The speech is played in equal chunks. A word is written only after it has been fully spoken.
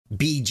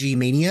BG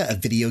Mania, a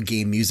video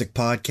game music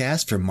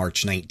podcast from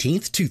March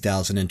 19th,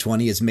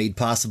 2020 is made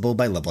possible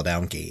by Level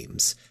Down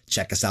Games.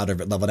 Check us out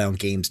over at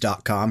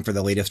leveldowngames.com for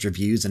the latest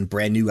reviews and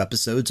brand new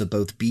episodes of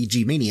both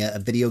BG Mania, a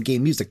video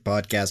game music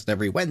podcast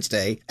every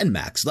Wednesday, and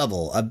Max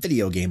Level, a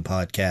video game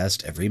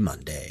podcast every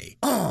Monday.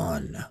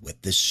 On with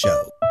the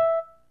show.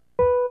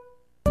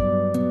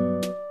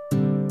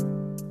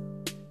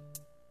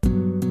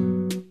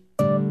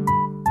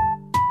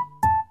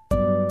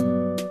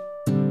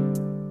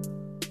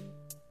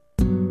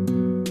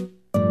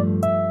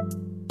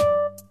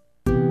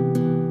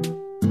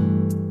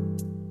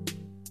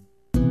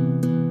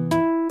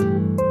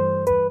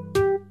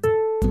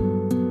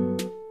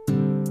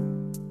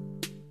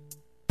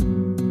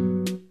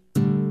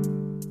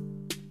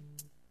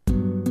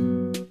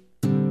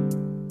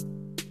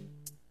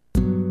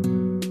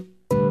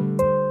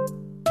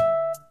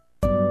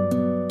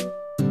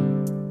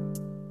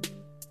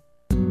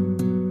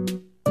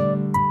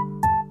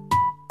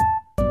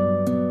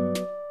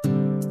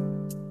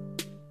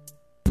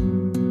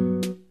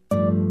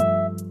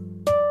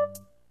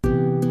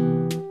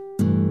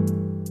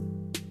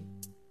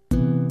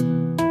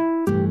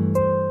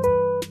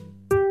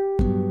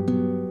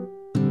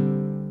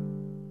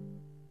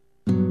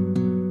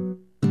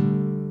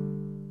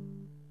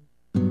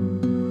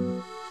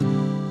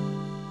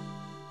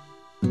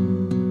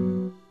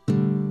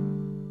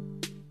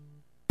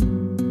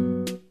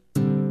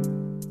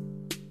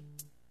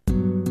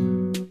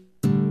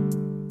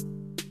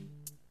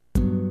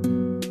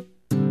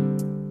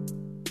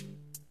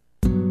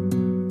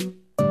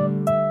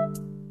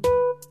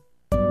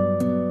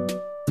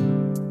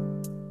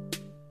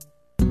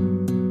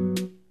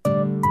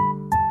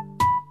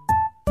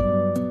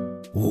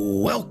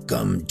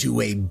 Welcome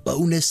to a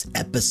bonus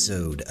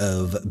episode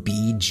of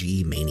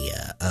BG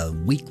Mania, a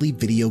weekly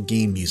video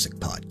game music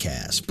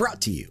podcast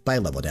brought to you by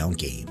Level Down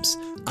Games.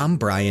 I'm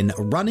Brian,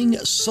 running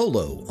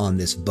solo on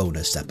this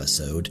bonus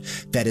episode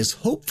that is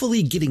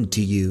hopefully getting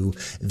to you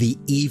the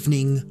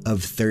evening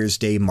of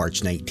Thursday,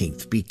 March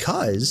 19th,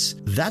 because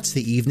that's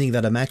the evening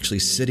that I'm actually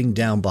sitting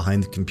down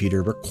behind the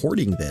computer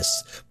recording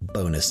this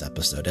bonus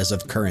episode. As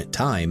of current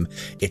time,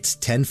 it's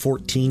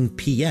 10:14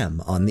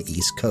 p.m. on the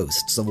East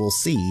Coast, so we'll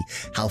see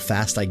how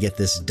fast I get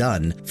this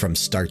done from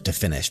start to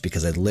finish,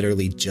 because I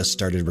literally just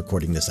started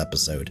recording this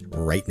episode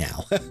right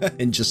now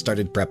and just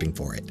started prepping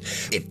for it.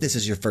 If this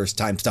is your first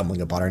time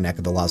stumbling upon our neck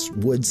of the lost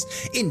woods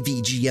in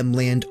VGM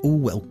land,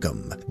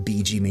 welcome.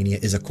 BG Mania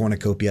is a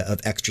cornucopia of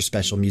extra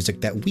special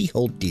music that we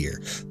hold dear,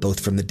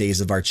 both from the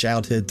days of our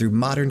childhood through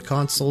modern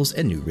consoles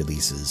and new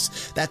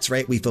releases. That's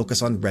right, we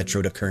focus on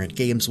retro to current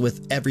games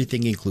with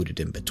everything included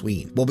in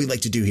between. What we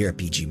like to do here at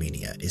BG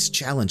Mania is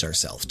challenge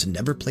ourselves to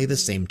never play the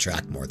same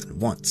track more than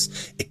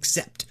once,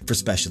 except for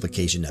special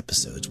occasion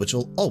episodes, which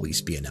will always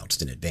be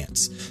announced in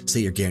advance. So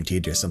you're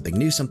guaranteed there's something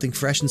new, something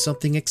fresh, and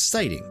something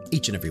exciting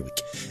each and every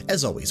week.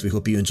 As always, we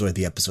hope you enjoyed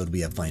the episode we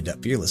have lined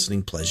up for your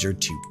listening pleasure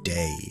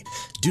today.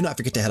 Do not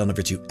forget to head on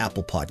over to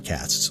Apple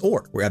Podcasts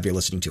or wherever you're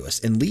listening to us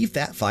and leave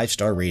that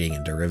 5-star rating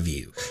and a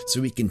review so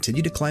we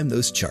continue to climb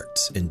those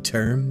charts in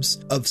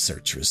terms of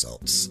search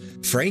results.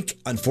 Frank,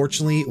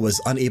 unfortunately, was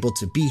unable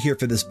to be here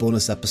for this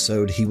bonus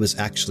episode. He was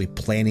actually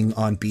planning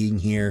on being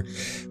here,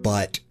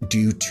 but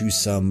due to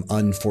some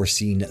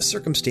unforeseen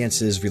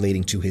circumstances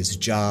relating to his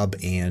job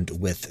and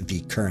with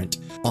the current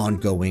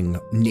ongoing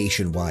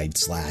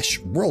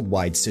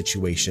nationwide/worldwide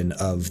situation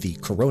of the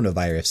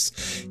coronavirus,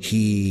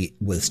 he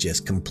was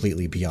just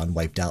completely beyond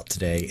wiped out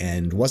today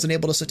and wasn't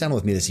able to sit down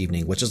with me this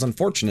evening, which is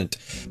unfortunate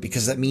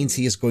because that means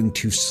he is going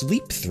to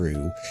sleep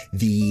through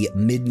the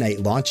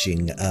midnight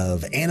launching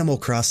of Animal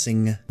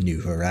Crossing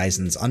New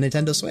Horizons on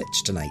Nintendo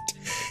Switch tonight.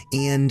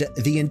 And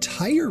the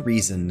entire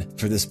reason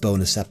for this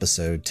bonus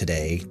episode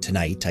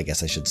tonight, I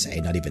guess I should say,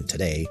 not even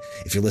today.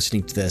 If you're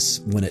listening to this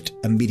when it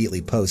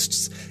immediately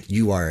posts,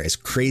 you are as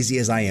crazy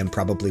as I am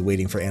probably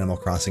waiting for Animal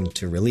Crossing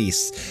to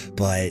release.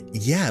 But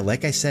yeah,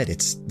 like I said,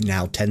 it's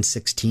now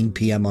 10:16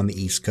 p.m. on the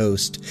East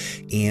Coast,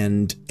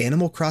 and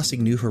Animal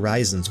Crossing New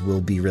Horizons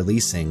will be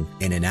releasing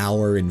in an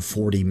hour and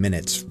 40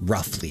 minutes,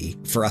 roughly,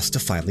 for us to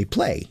finally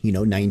play.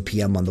 9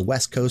 p.m. on the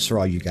West Coast for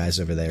all you guys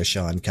over there,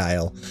 Sean,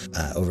 Kyle,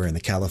 over in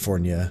the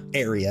California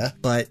area.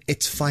 But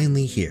it's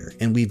finally here,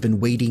 and we've been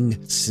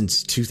waiting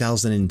since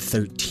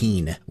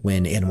 2013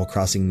 when Animal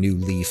Crossing New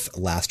Leaf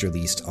last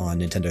released on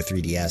Nintendo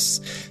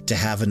 3DS to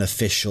have an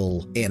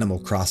official Animal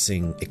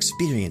Crossing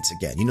experience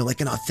again,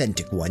 like an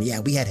authentic one. Yeah,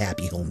 we had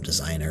Happy Home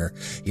Designer,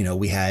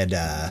 we had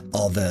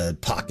all the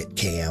Pocket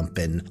Camp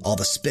and all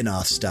the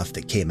spin-off stuff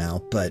that came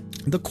out, but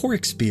the core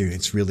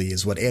experience really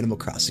is what Animal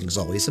Crossing is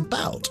always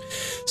about.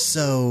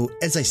 So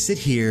as I sit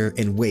here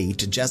and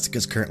wait,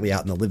 Jessica's currently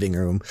out in the living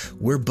room.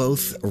 We're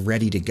both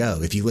ready to go.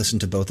 If you listen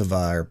to both of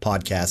our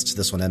podcasts,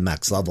 this one and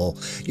Max Level,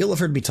 you'll have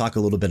heard me talk a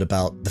little bit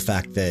about the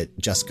fact that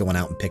Jessica went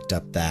out and picked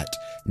up that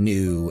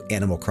new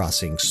Animal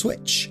Crossing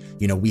Switch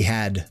You know, we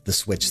had the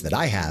Switch that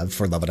I have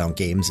for Level Down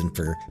Games and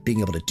for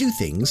being able to do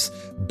things,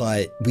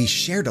 but we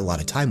shared a lot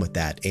of time with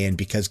that. And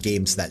because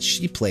games that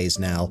she plays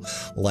now,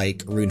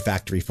 like Rune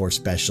Factory 4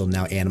 Special,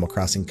 now Animal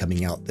Crossing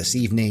coming out this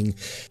evening,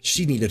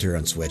 she needed her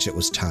own Switch. It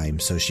was time.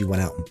 So she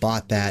went out and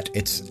bought that.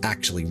 It's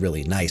actually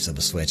really nice of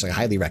a Switch. I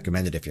highly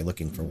recommend it if you're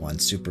looking for one.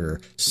 Super,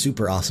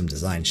 super awesome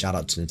design. Shout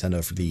out to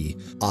Nintendo for the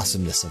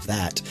awesomeness of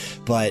that.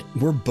 But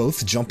we're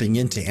both jumping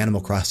into Animal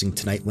Crossing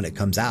tonight when it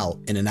comes out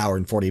in an hour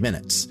and 40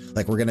 minutes.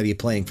 Like, we're going to be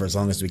playing for as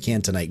long as we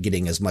can tonight,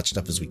 getting as much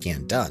stuff as we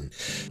can done.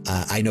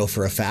 I know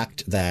for a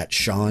fact that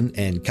Sean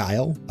and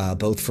Kyle,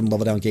 both from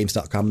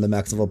LevelDownGames.com and the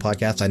Max Level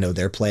Podcast, I know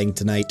they're playing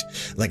tonight.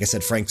 Like I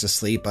said, Frank's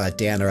asleep.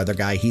 Dan, our other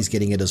guy, he's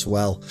getting it as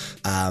well.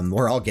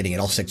 We're all getting it.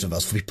 All 6 of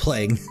us will be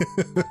playing.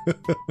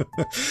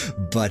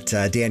 But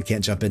Dan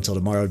can't jump in until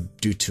tomorrow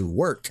due to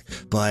work.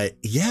 But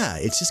yeah,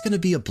 it's just going to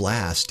be a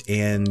blast.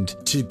 And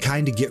to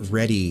kind of get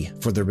ready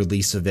for the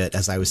release of it,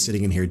 as I was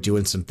sitting in here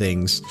doing some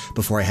things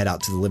before I head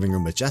out to the living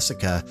room with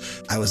Jessica,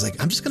 I was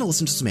like, I'm just going to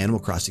listen to some Animal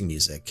Crossing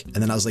music. And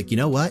then I was like, you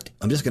know what?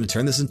 I'm just going to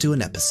turn this into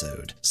an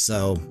episode.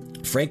 So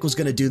Frank was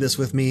going to do this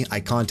with me. I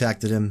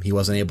contacted him. He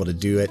wasn't able to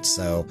do it.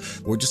 So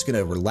we're just going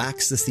to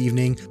relax this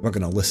evening. We're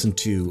going to listen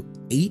to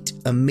 8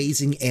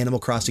 amazing Animal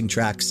Crossing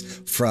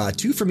tracks,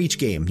 2 from each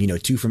game,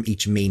 2 from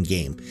each main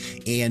game.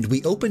 And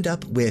we opened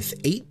up with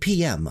 8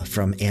 p.m.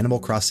 from Animal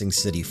Crossing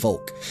City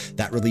Folk.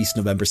 That released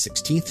November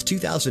 16th,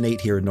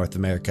 2008 here in North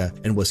America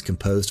and was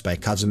composed by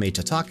Kazume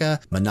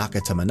Tataka,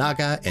 Manaka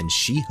Tamanaga, and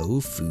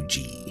Shiho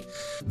Fuji.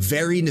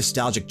 Very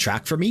nostalgic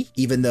track for me,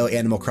 even though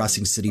Animal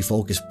Crossing City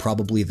Folk is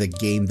probably the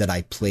game that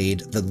I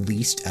played the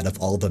least out of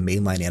all the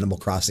mainline Animal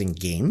Crossing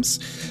games.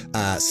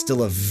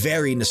 Still a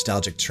very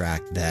nostalgic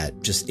track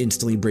that just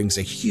instantly brings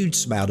a huge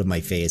smile to my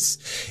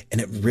face,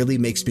 and it really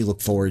makes me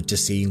look forward to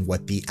seeing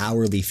what the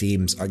hourly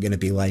themes are going to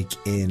be like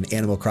in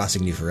Animal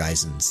Crossing New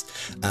Horizons,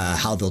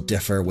 how they'll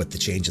differ with the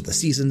change of the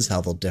seasons,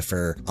 how they'll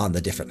differ on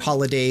the different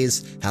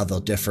holidays, how they'll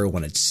differ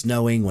when it's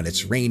snowing, when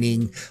it's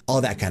raining,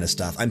 all that kind of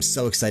stuff. I'm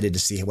so excited to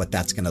see what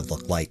that's going to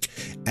look like.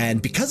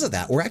 And because of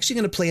that, we're actually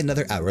going to play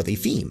another hourly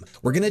theme.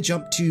 We're going to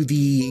jump to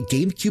the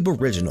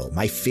GameCube original,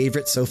 my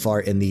favorite so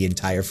far in the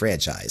entire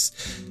franchise.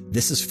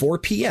 This is 4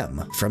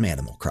 p.m. from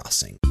Animal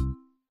Crossing.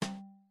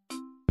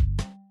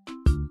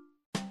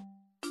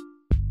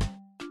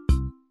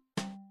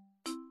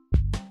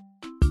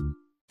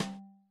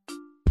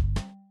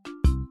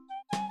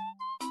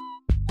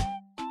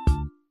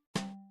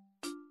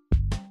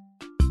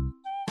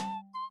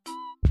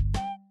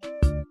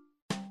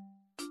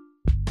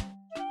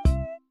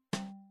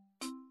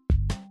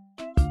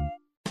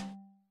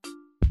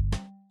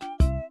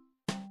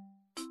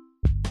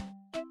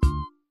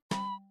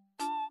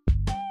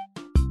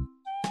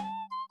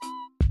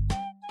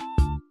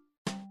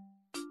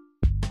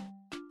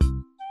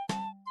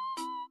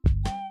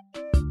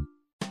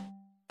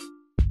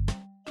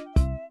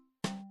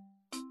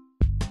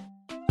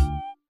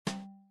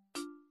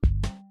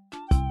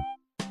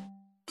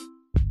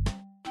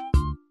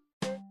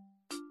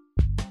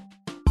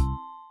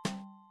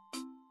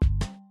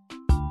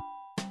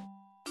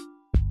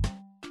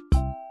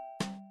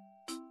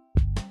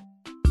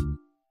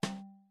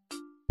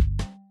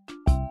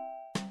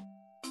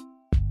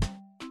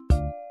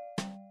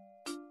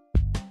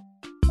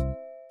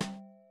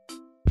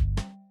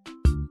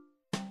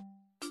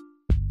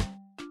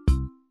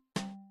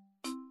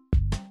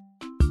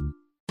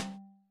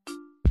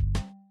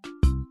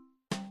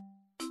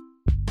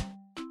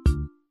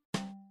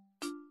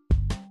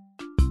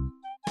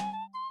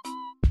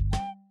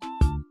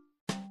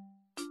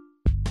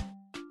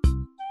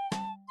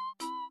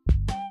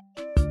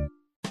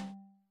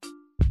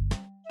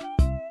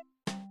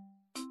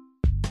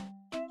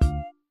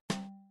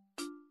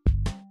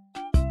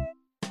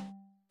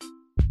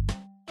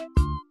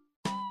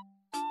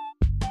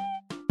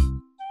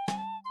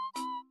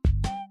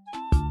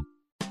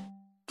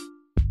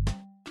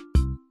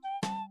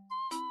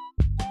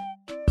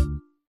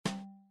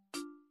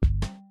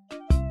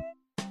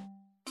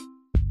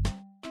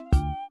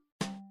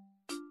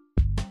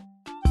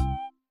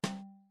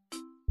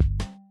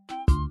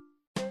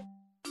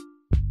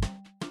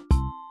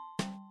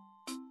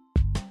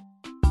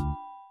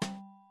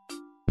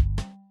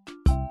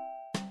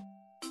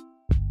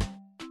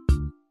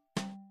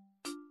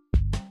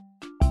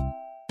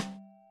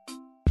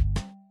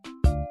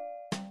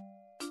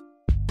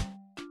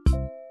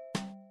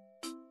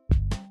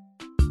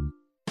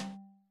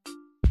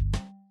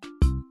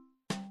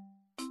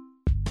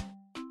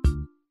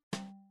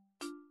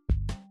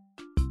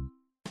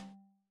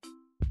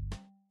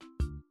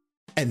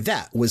 And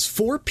that was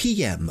 4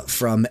 p.m.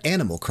 from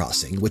Animal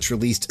Crossing, which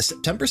released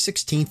September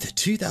 16th,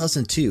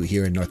 2002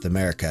 here in North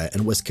America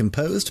and was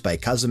composed by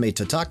Kazume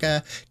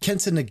Tataka,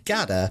 Kenta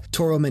Nagata,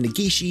 Toru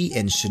Minegishi,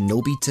 and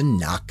Shinobi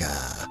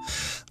Tanaka.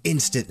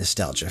 instant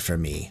nostalgia for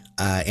me.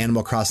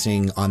 Animal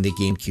Crossing on the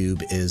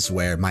GameCube is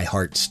where my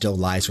heart still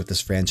lies with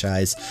this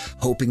franchise,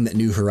 hoping that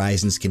New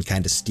Horizons can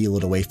kind of steal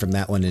it away from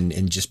that one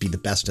and just be the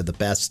best of the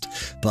best.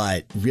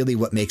 But really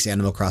what makes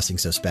Animal Crossing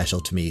so special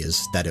to me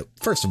is that it,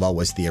 first of all,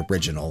 was the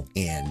original,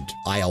 and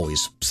I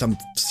always,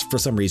 for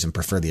some reason,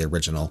 prefer the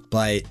original.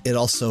 But it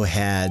also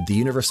had the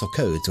universal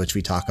codes, which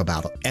we talk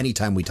about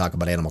anytime we talk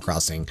about Animal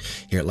Crossing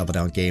here at Level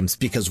Down Games,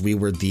 because we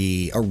were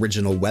the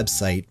original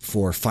website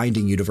for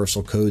finding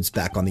universal codes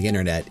back on the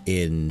internet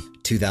in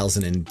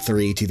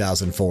 2003,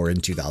 2004,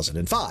 and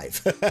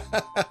 2005.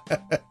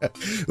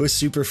 It was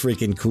super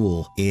freaking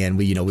cool. And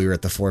we were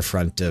at the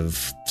forefront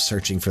of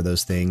searching for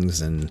those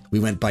things. And we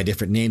went by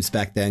different names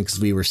back then because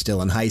we were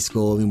still in high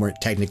school. We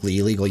weren't technically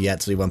illegal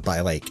yet. So we went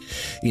by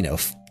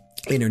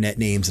internet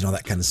names and all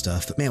that kind of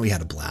stuff. But man, we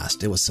had a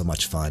blast. It was so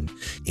much fun.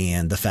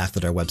 And the fact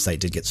that our website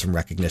did get some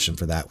recognition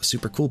for that was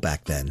super cool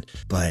back then.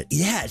 But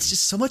yeah, it's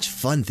just so much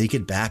fun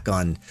thinking back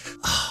on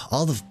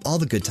all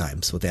the good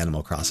times with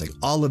Animal Crossing,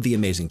 all of the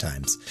amazing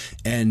times,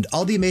 and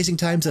all the amazing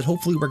times that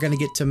hopefully we're going to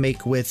get to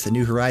make with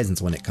New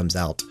Horizons when it comes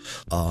out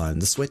on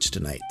the Switch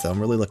tonight. So I'm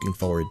really looking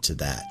forward to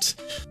that.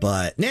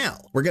 But now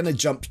we're going to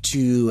jump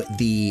to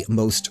the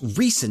most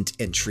recent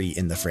entry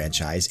in the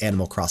franchise,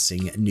 Animal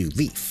Crossing New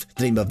Leaf.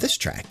 The name of this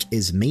track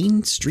is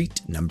Main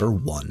Street Number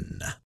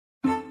 1.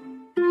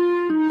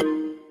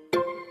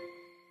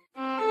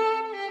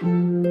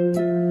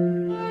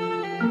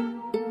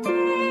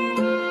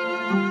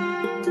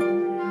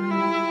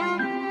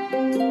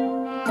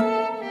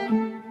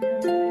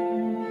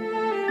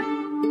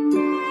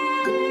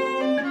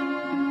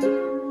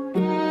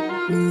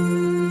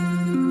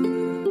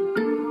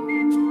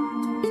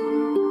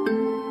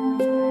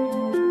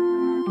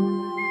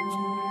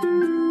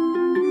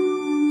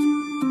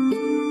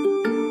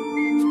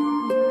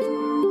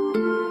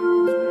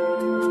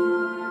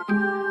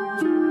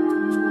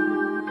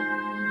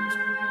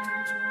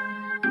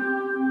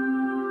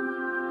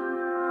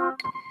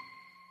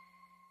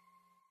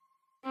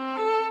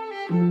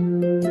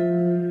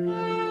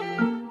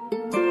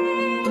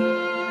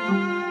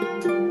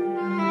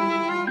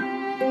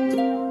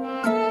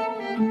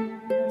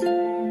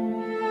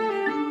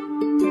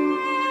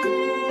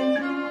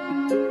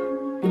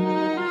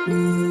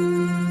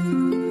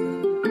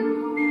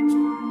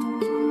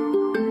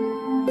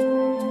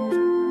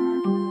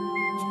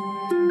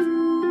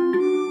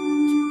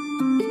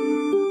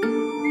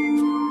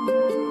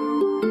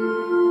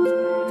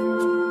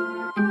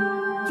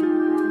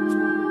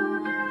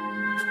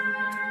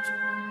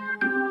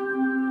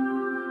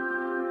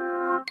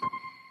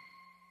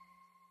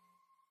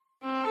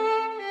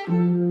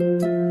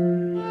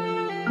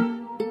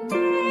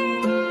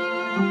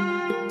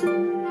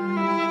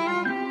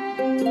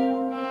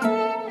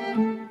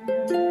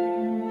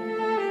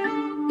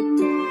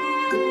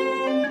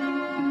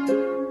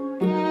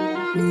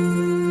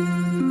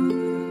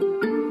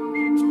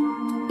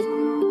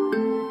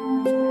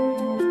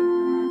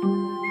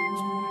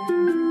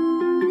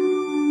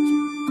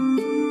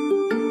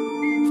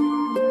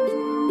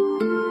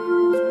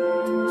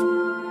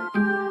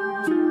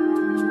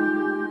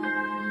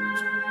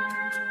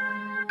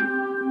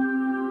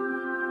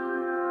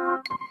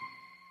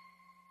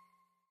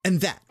 And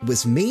that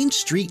was Main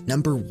Street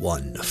Number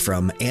 1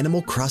 from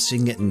Animal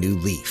Crossing New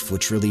Leaf,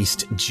 which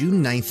released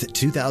June 9th,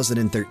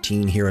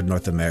 2013 here in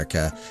North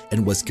America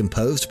and was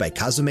composed by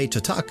Kazume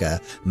Totaka,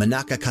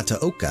 Manaka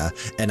Kataoka,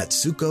 and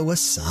Atsuko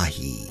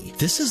Asahi.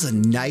 This is a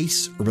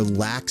nice,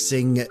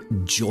 relaxing,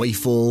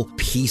 joyful,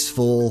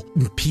 peaceful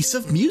piece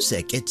of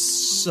music. It's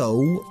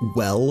so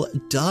well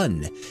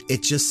done.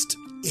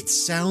 It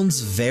sounds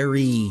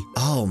very,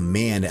 oh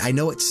man, I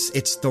know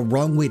it's the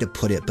wrong way to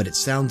put it, but it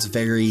sounds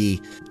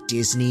very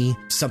Disney,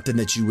 something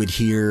that you would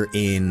hear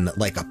in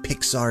like a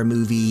Pixar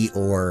movie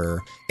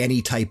or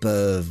any type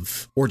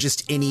of, or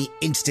just any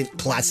instant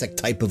classic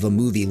type of a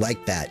movie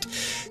like that.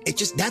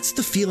 That's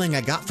the feeling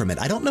I got from it.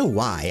 I don't know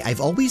why.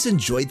 I've always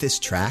enjoyed this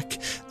track.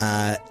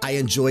 I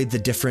enjoyed the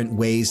different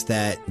ways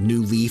that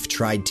New Leaf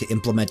tried to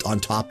implement on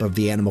top of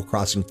the Animal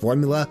Crossing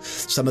formula.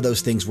 Some of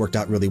those things worked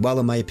out really well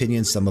in my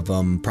opinion. Some of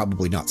them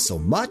probably not so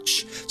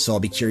much. So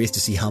I'll be curious to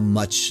see how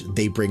much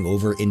they bring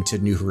over into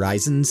New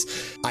Horizons.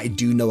 I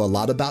do know a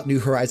lot about New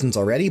Horizons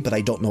already, but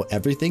I don't know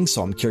everything.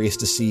 So I'm curious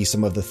to see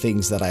some of the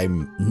things that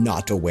I'm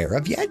not aware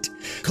of yet.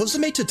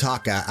 Kozume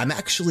Totaka, I'm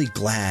actually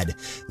glad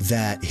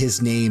that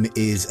his name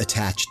is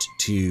attached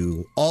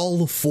to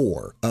all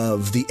 4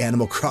 of the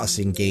Animal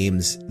Crossing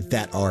games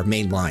that are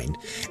mainline.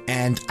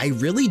 And I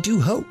really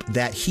do hope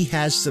that he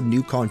has some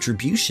new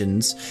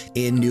contributions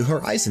in New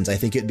Horizons. I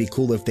think it'd be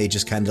cool if they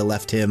just kind of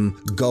left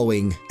him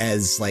going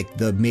as like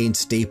the main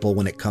staple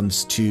when it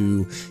comes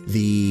to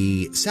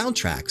the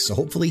soundtrack. So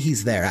hopefully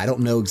he's there. I don't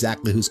know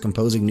exactly who's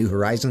composing New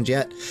Horizons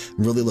yet.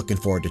 I'm really looking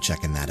forward to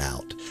checking that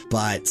out.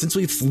 But since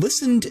we've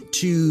listened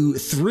to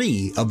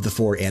 3 of the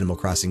 4 Animal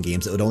Crossing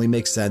games, it would only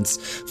make sense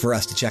for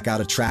us to check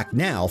out a track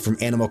now from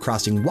Animal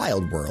Crossing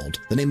Wild World.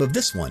 The name of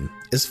this one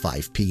is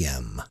 5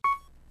 p.m.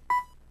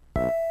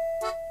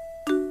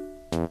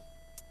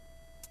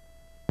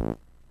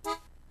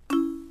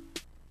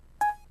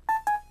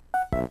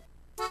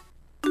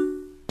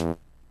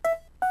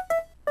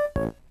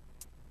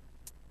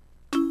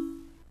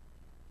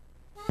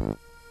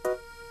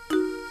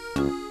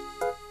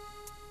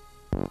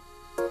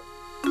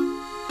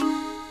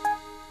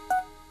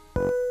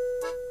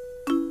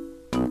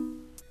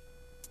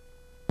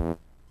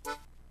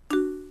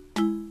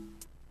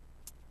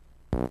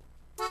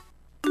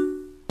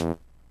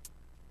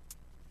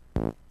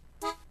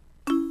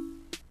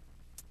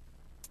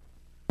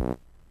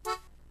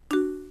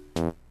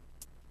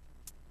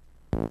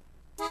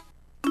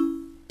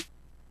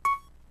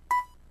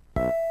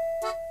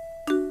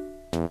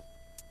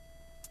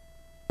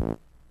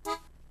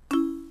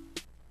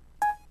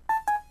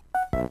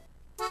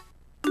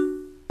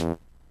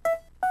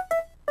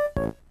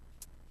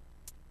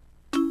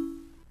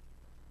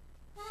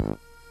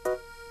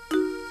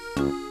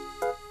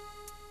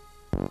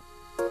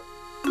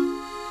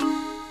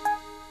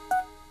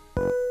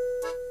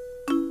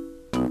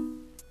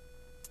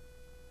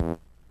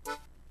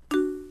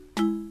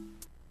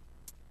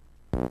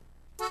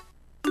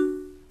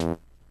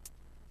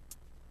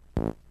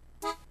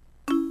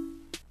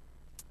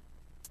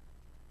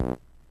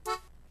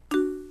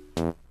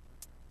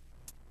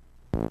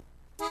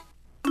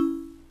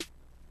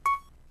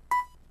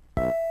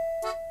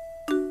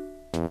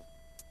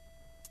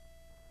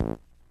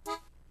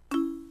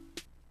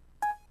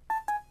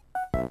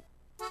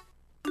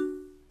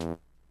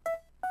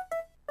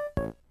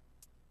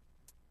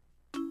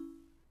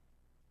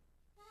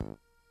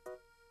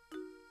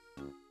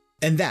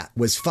 And that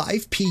was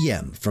 5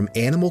 p.m. from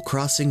Animal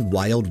Crossing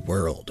Wild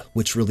World,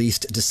 which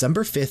released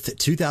December 5th,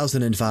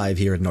 2005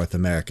 here in North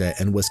America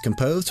and was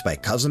composed by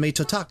Kazumi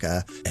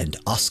Totaka and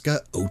Asuka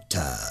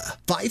Ota.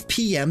 5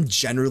 p.m.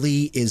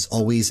 generally is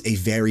always a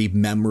very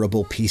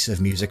memorable piece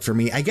of music for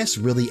me. I guess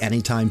really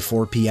anytime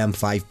 4 p.m.,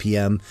 5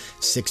 p.m.,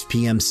 6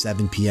 p.m.,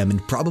 7 p.m.,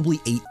 and probably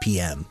 8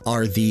 p.m.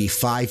 are the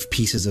 5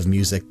 pieces of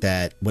music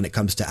that, when it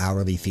comes to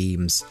hourly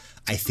themes,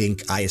 I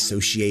think I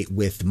associate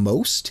with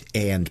most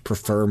and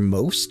prefer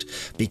most,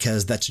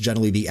 because that's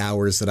generally the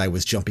hours that I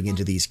was jumping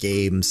into these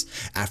games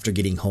after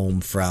getting home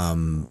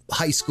from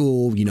high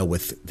school, you know,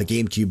 with the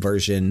GameCube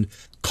version,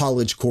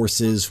 college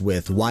courses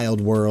with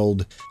Wild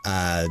World.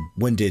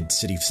 When did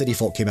City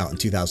Folk came out in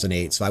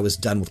 2008? So I was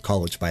done with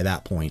college by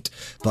that point.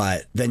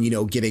 But then, you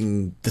know,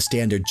 getting the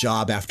standard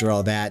job after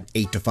all that,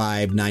 8 to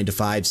 5, 9 to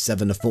 5,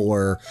 7 to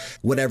 4,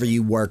 whatever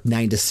you work,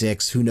 9 to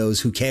 6, who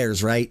knows, who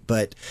cares, right?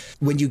 But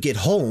when you get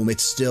home,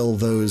 it's still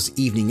those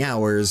evening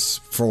hours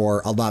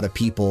for a lot of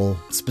people,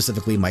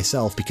 specifically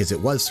myself, because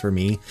it was for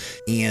me.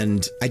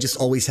 And I just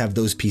always have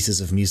those pieces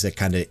of music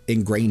kind of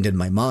ingrained in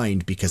my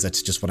mind because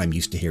that's just what I'm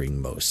used to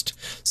hearing most.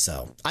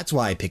 So that's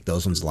why I pick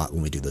those ones a lot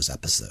when we do those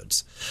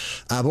episodes.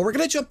 But we're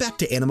going to jump back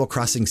to Animal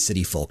Crossing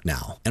City Folk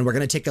now, and we're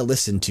going to take a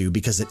listen to,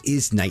 because it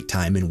is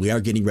nighttime and we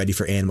are getting ready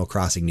for Animal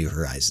Crossing New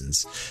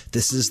Horizons.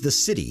 This is The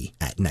City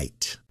at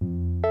Night.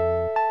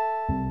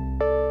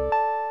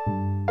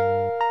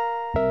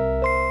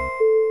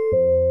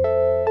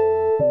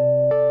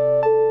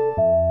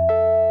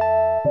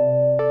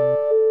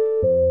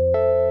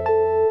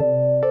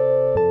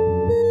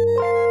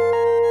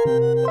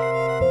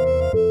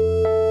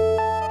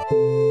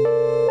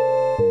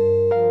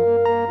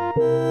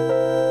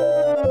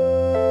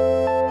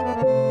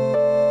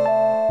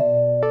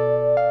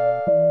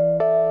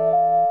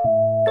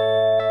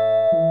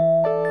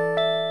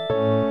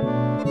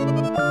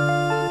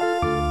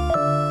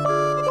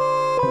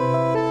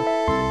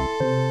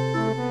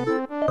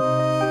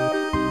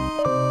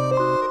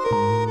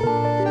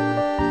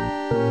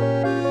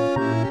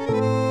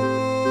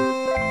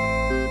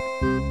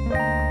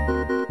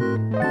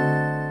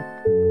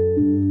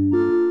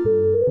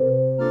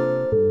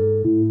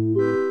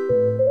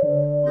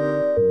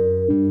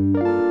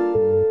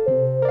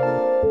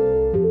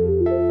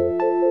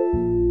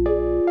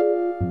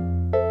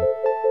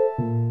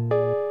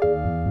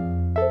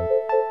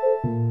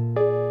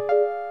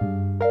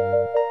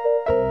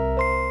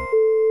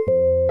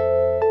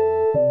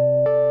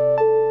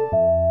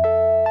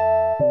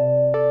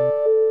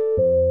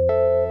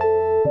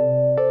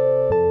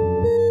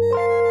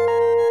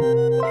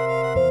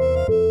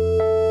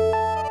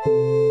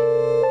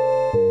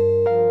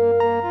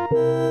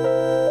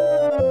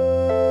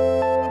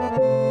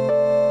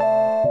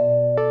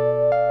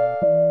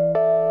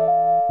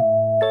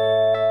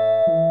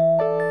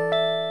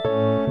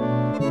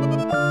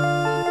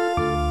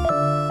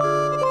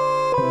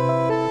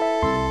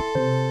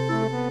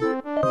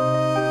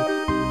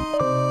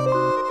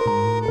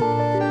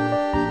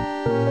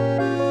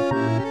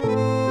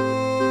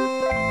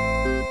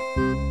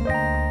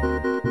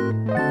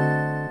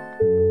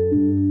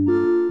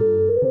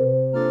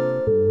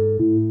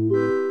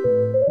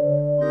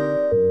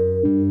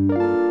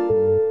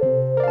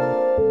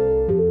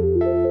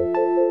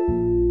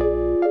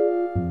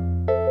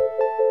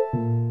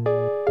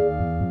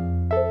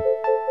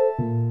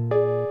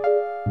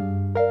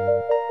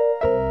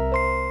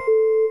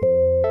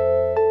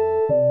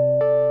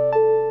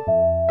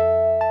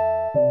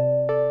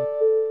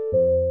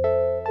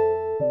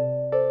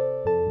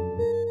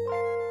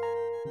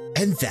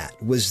 And that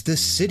was The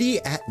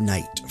City at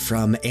Night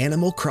from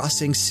Animal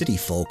Crossing City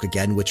Folk,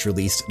 again, which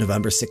released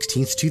November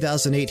 16th,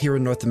 2008 here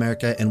in North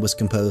America and was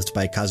composed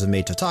by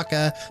Kazumi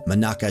Totaka,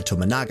 Manaka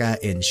Tominaga,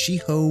 and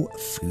Shiho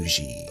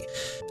Fuji.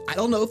 I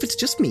don't know if it's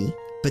just me,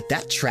 but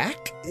that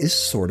track is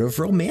sort of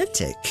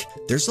romantic.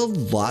 There's a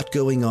lot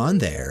going on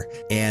there.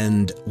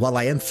 And while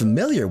I am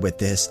familiar with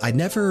this, I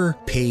never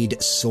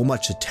paid so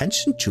much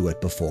attention to it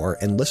before.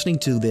 And listening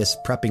to this,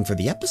 prepping for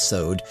the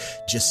episode,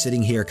 just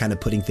sitting here kind of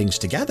putting things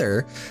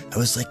together, I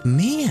was like,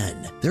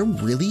 man, there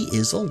really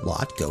is a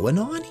lot going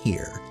on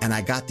here. And I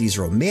got these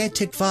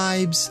romantic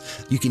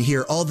vibes. You can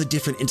hear all the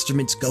different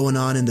instruments going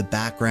on in the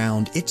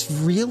background. It's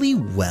really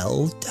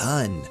well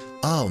done.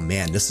 Oh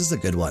man, this is a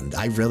good one.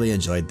 I really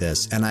enjoyed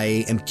this, and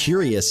I am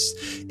curious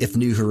if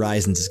New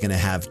Horizons is going to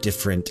have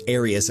different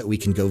areas that we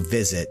can go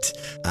visit.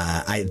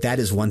 That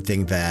is one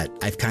thing that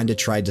I've kind of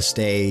tried to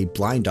stay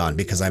blind on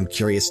because I'm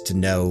curious to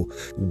know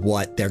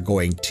what they're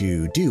going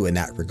to do in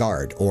that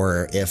regard,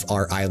 or if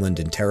our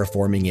island and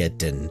terraforming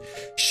it and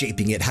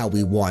shaping it how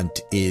we want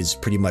is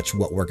pretty much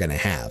what we're going to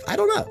have. I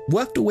don't know.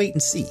 We'll have to wait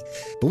and see.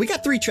 But we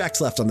got 3 tracks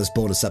left on this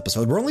bonus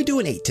episode. We're only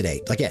doing 8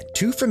 today. Again,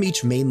 2 from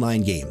each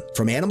mainline game.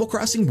 From Animal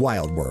Crossing Wild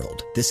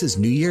World, this is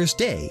New Year's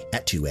Day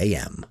at 2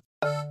 a.m.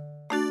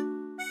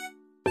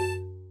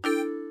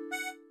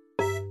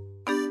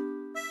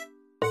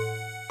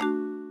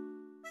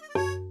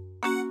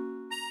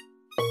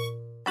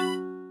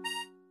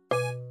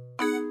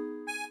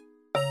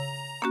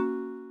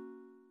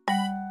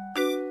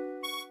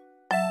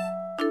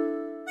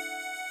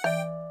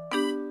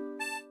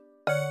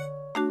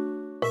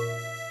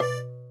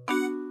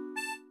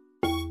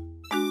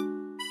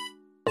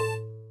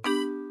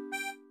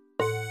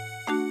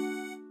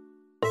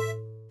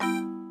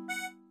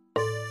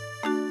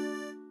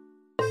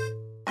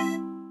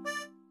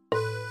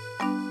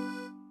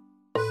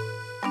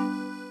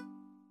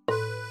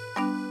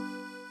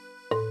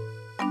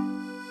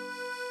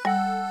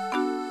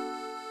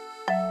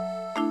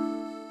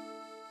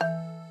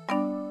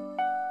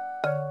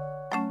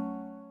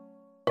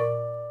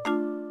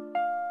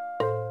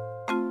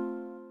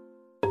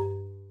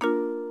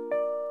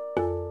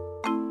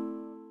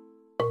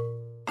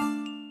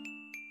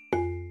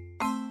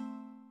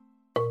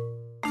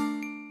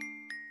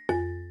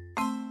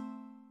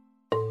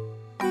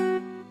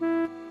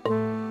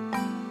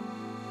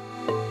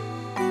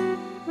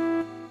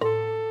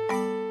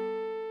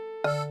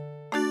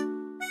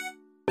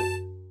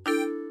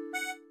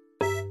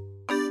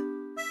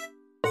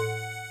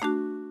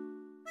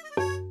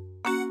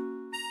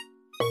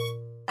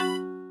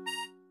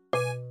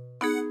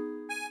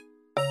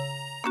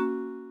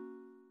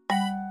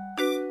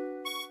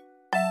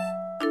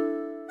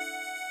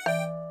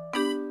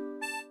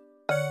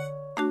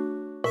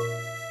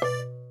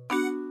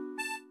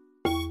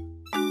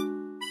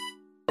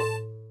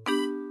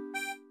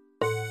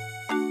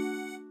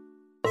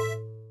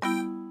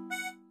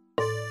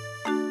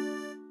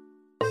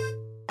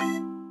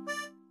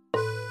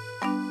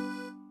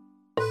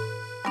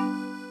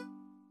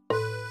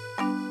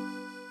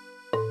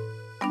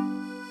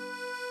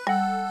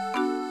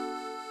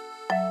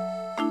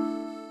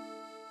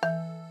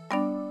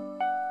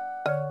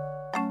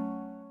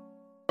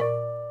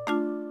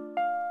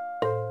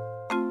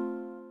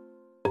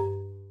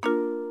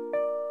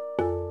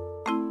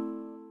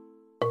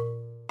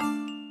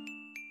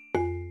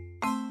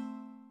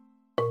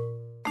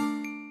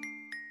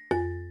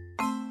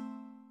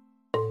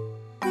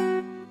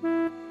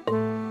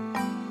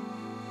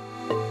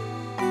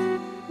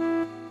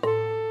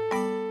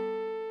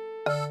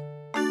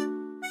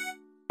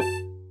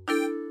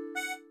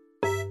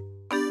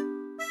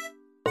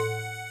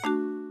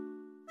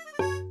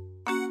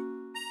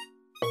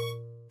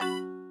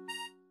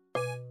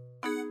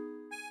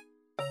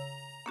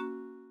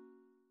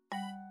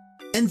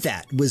 And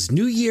that was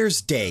New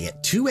Year's Day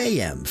at 2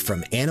 a.m.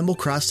 from Animal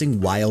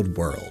Crossing Wild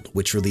World,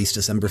 which released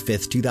December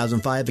 5th,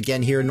 2005,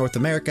 again here in North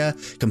America,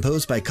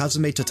 composed by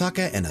Kazume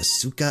Totaka and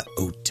Asuka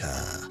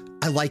Ota.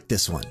 I like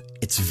this one.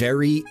 It's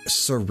very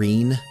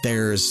serene.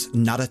 There's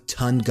not a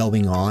ton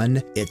going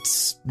on.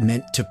 It's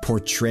meant to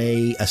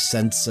portray a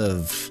sense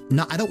of,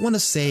 I don't want to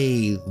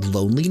say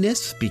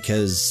loneliness,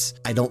 because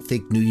I don't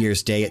think New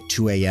Year's Day at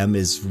 2 a.m.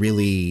 is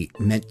really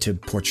meant to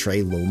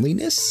portray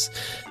loneliness.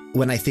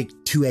 When I think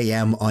 2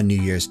 a.m. on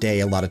New Year's Day,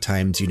 a lot of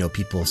times,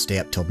 people stay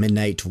up till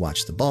midnight to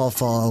watch the ball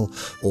fall,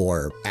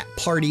 or at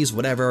parties,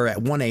 whatever,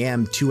 at 1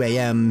 a.m., 2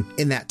 a.m.,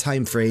 in that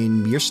time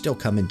frame, you're still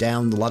coming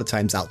down, a lot of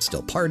times out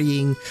still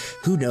partying,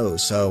 who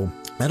knows? So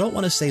I don't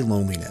want to say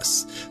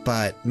loneliness,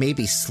 but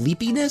maybe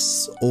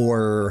sleepiness,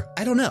 or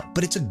I don't know,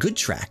 but it's a good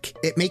track.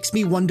 It makes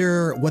me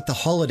wonder what the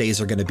holidays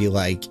are going to be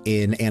like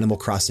in Animal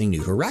Crossing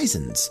New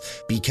Horizons,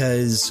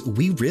 because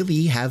we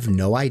really have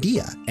no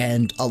idea.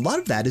 And a lot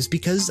of that is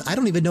because I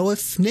don't even know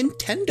if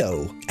Nintendo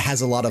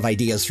has a lot of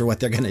ideas for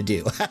what they're going to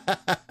do.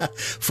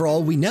 For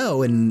all we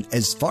know, and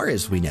as far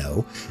as we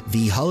know,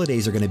 the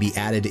holidays are going to be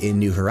added in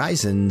New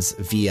Horizons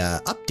via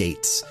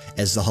updates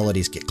as the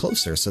holidays get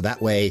closer. So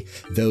that way,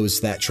 those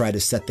that try to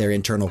set their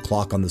internal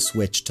clock on the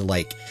Switch to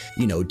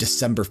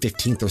December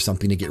 15th or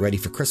something to get ready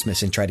for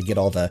Christmas and try to get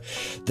all the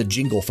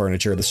jingle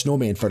furniture, the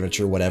snowman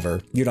furniture,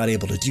 whatever, you're not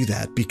able to do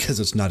that because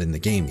it's not in the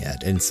game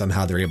yet. And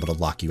somehow they're able to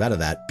lock you out of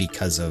that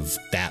because of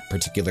that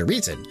particular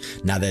reason.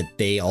 Now that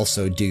they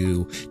also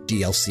do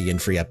DLC and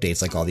free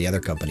updates like all the other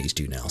companies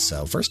do now.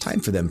 So first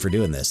time for them for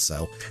doing this.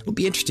 So it'll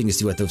be interesting to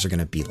see what those are going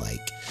to be like.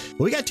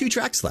 But we got 2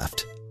 tracks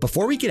left.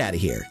 Before we get out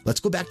of here, let's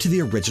go back to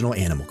the original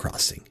Animal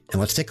Crossing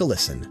and let's take a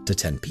listen to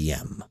 10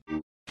 p.m.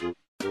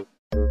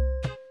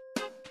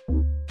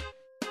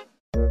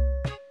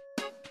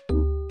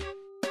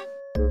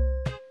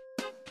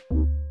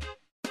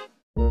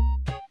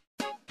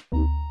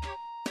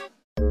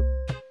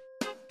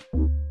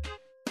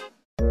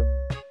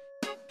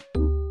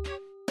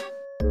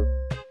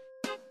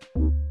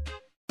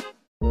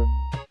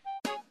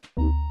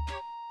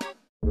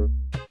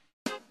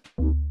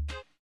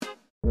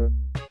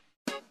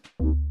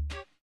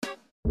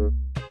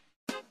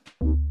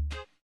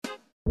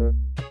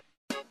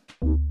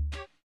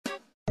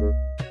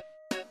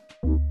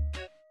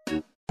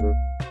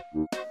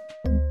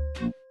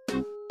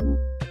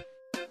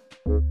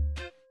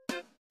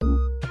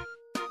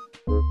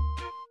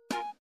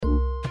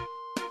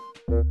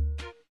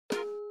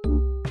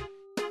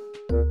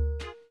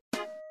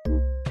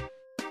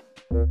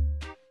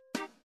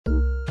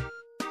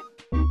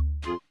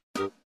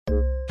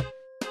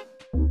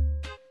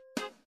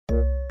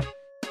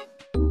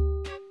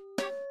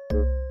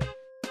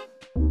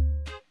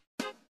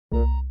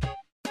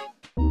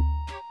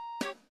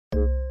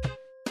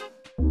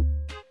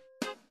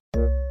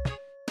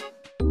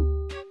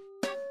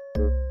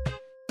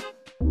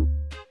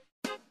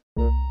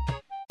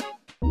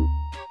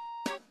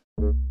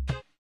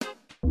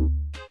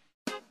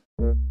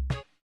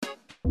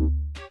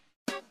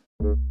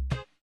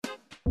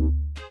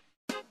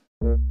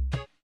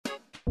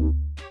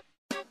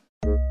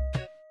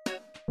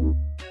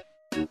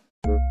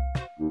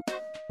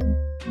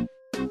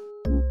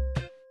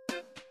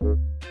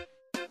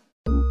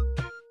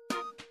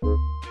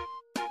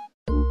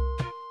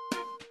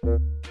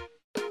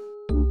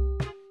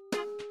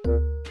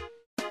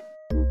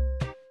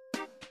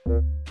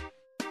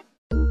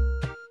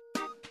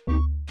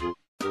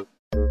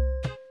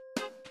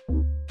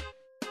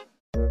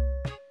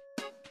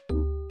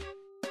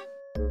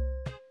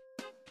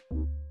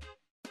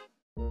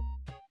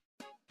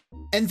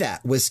 And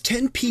that was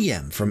 10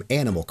 p.m. from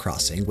Animal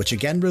Crossing, which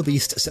again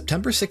released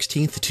September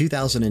 16th,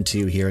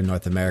 2002 here in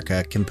North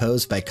America,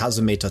 composed by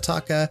Kazume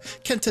Totaka,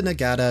 Kenta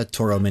Nagata,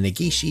 Toru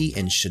Minegishi,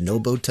 and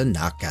Shinobu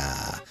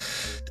Tanaka.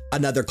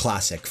 Another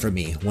classic for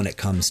me when it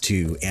comes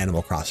to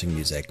Animal Crossing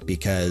music,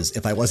 because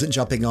if I wasn't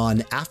jumping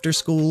on after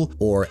school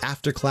or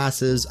after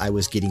classes, I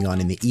was getting on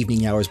in the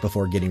evening hours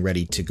before getting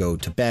ready to go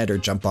to bed or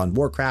jump on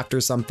Warcraft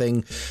or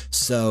something.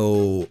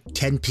 So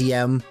 10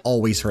 p.m.,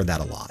 always heard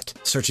that a lot.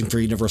 Searching for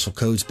universal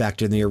codes back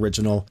to the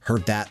original,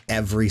 heard that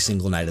every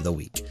single night of the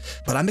week.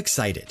 But I'm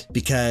excited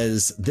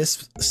because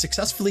this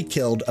successfully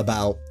killed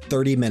about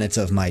 30 minutes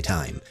of my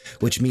time,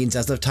 which means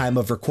as of time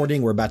of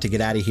recording, we're about to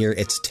get out of here.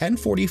 It's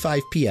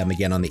 10:45 p.m.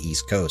 again on the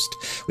East Coast.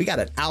 We got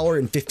an hour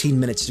and 15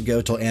 minutes to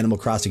go till Animal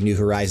Crossing New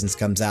Horizons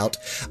comes out.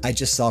 I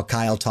just saw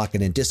Kyle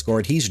talking in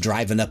Discord. He's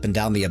driving up and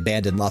down the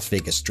abandoned Las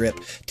Vegas Strip,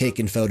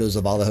 taking photos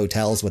of all the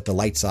hotels with the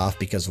lights off,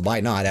 because why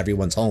not?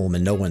 Everyone's home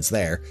and no one's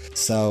there.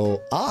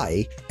 So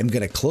I am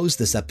going to close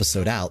this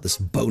episode out, this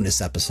bonus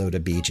episode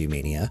of BG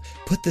Mania,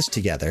 put this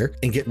together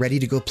and get ready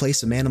to go play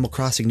some Animal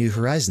Crossing New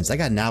Horizons. I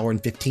got an hour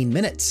and 15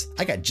 minutes.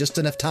 I got just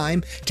enough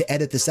time to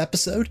edit this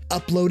episode,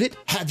 upload it,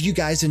 have you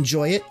guys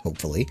enjoy it,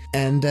 hopefully,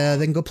 and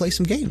then go go play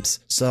some games.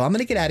 So I'm going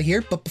to get out of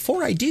here. But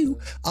before I do,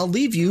 I'll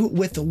leave you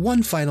with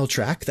one final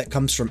track that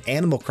comes from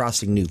Animal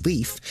Crossing New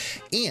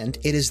Leaf, and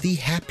it is the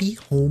Happy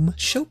Home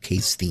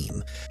Showcase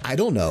theme. I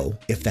don't know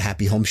if the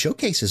Happy Home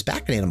Showcase is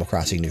back in Animal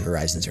Crossing New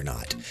Horizons or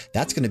not.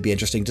 That's going to be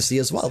interesting to see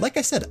as well. Like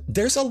I said,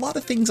 there's a lot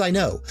of things I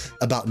know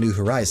about New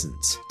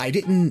Horizons. I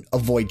didn't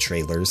avoid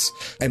trailers.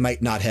 I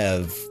might not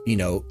have,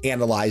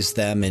 analyzed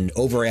them and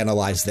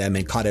overanalyzed them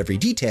and caught every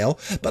detail,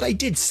 but I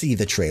did see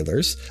the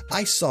trailers.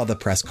 I saw the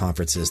press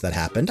conferences that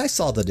happened. I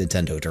saw the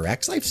Nintendo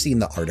Directs. I've seen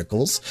the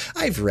articles.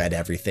 I've read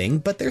everything,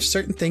 but there's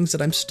certain things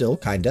that I'm still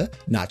kind of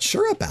not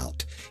sure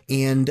about.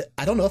 And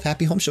I don't know if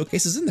Happy Home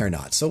Showcase is in there or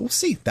not. So we'll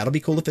see. That'll be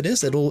cool if it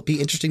is. It'll be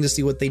interesting to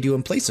see what they do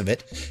in place of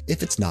it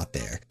if it's not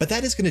there. But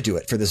that is going to do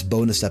it for this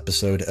bonus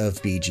episode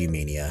of BG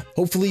Mania.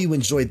 Hopefully you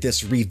enjoyed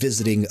this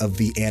revisiting of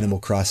the Animal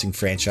Crossing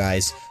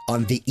franchise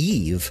on the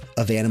eve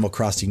of Animal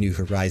Crossing New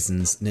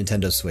Horizons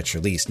Nintendo Switch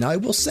release. Now I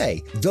will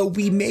say, though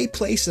we may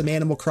play some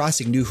Animal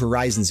Crossing New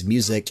Horizons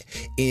music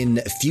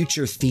in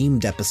future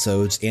themed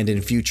episodes and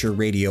in future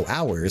radio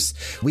hours,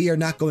 we are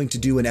not going to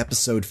do an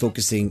episode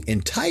focusing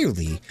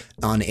entirely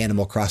on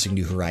Animal Crossing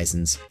New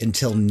Horizons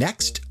until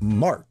next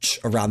March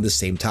around the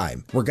same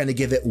time. We're going to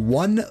give it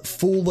one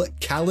full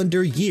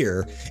calendar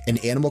year in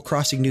Animal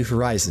Crossing New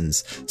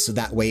Horizons, so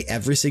that way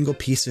every single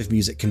piece of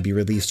music can be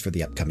released for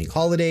the upcoming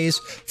holidays,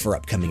 for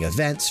upcoming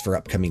events, for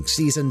upcoming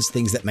seasons,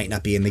 things that might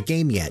not be in the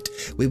game yet.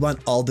 We want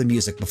all the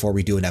music before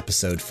we do an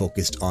episode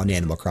focused on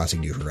Animal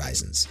Crossing New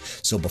Horizons.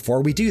 So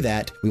before we do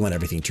that, we want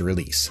everything to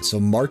release. So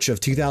March of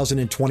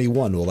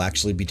 2021, we'll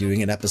actually be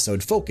doing an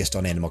episode focused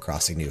on Animal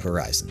Crossing New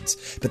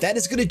Horizons. But that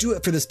is going to do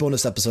it for this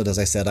bonus episode. As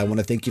I said, I want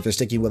to thank you for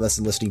sticking with us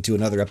and listening to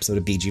another episode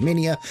of BG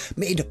Mania,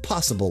 made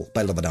possible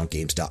by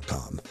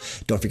LevelDownGames.com.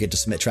 Don't forget to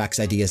submit tracks,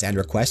 ideas, and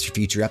requests for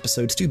future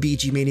episodes to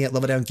bgmania at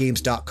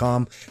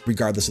LevelDownGames.com.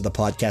 Regardless of the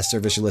podcast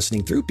service you're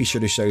listening through, be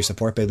sure to show your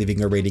support by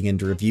leaving a rating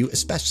and a review,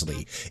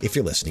 especially if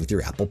you're listening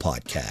through Apple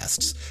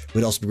Podcasts.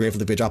 We'd also be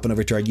grateful if you're dropping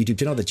over to our YouTube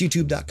channel. That's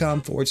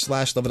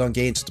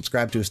youtube.com/LevelDownGames.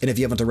 Subscribe to us. And if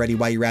you haven't already,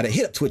 while you're at it,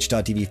 hit up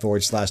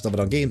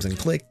twitch.tv/LevelDownGames and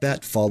click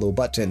that follow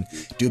button.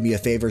 Do me a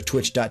favor,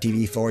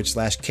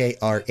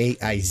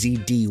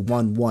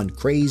 twitch.tv/KRAIZD11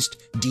 Crazed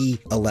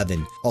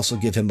D11. Also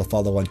give him a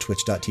follow on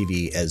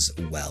twitch.tv as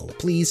well.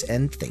 Please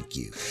and thank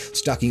you.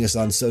 Stalking us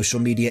on social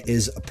media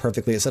is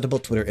perfectly acceptable.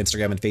 Twitter,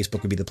 Instagram, and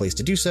Facebook would be the place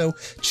to do so.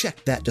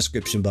 Check that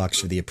description box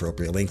for the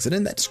appropriate links. And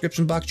in that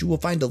description box, you will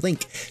find a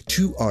link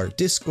to our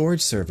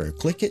Discord server.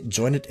 Click it,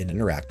 join it, and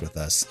interact with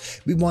us.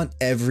 We want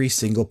every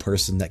single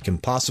person that can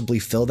possibly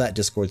fill that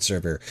Discord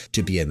server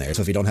to be in there.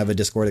 So if you don't have a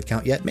Discord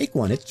account yet, make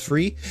one. It's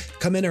free.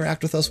 Come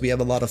interact with us. We have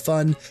a lot of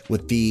fun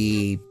with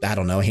the,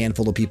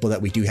 handful of people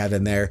that we do have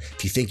in there.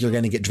 If you think you're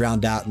going to get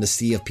drowned out in the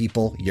sea of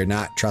people, you're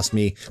not. Trust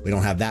me, we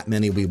don't have that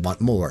many. We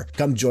want more.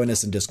 Come join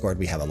us in Discord.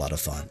 We have a lot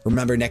of fun.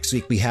 Remember, next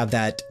week we have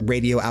that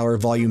Radio Hour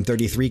Volume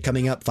 33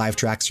 coming up. 5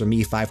 tracks from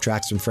me, 5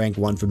 tracks from Frank,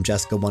 1 from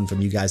Jessica, 1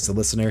 from you guys, the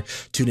listener.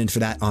 Tune in for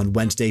that on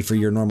Wednesday for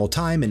your normal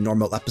time and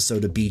normal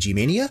episode of BG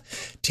Mania.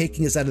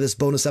 Taking us out of this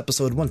bonus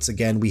episode, once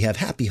again, we have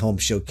Happy Home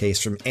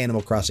Showcase from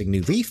Animal Crossing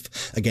New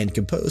Leaf, again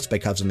composed by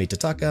Kazumi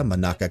Tataka,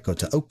 Manaka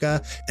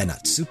Kotaoka, and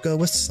Atsuko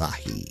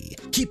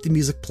Asahi. Keep the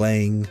music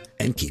playing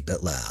and keep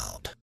it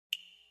loud.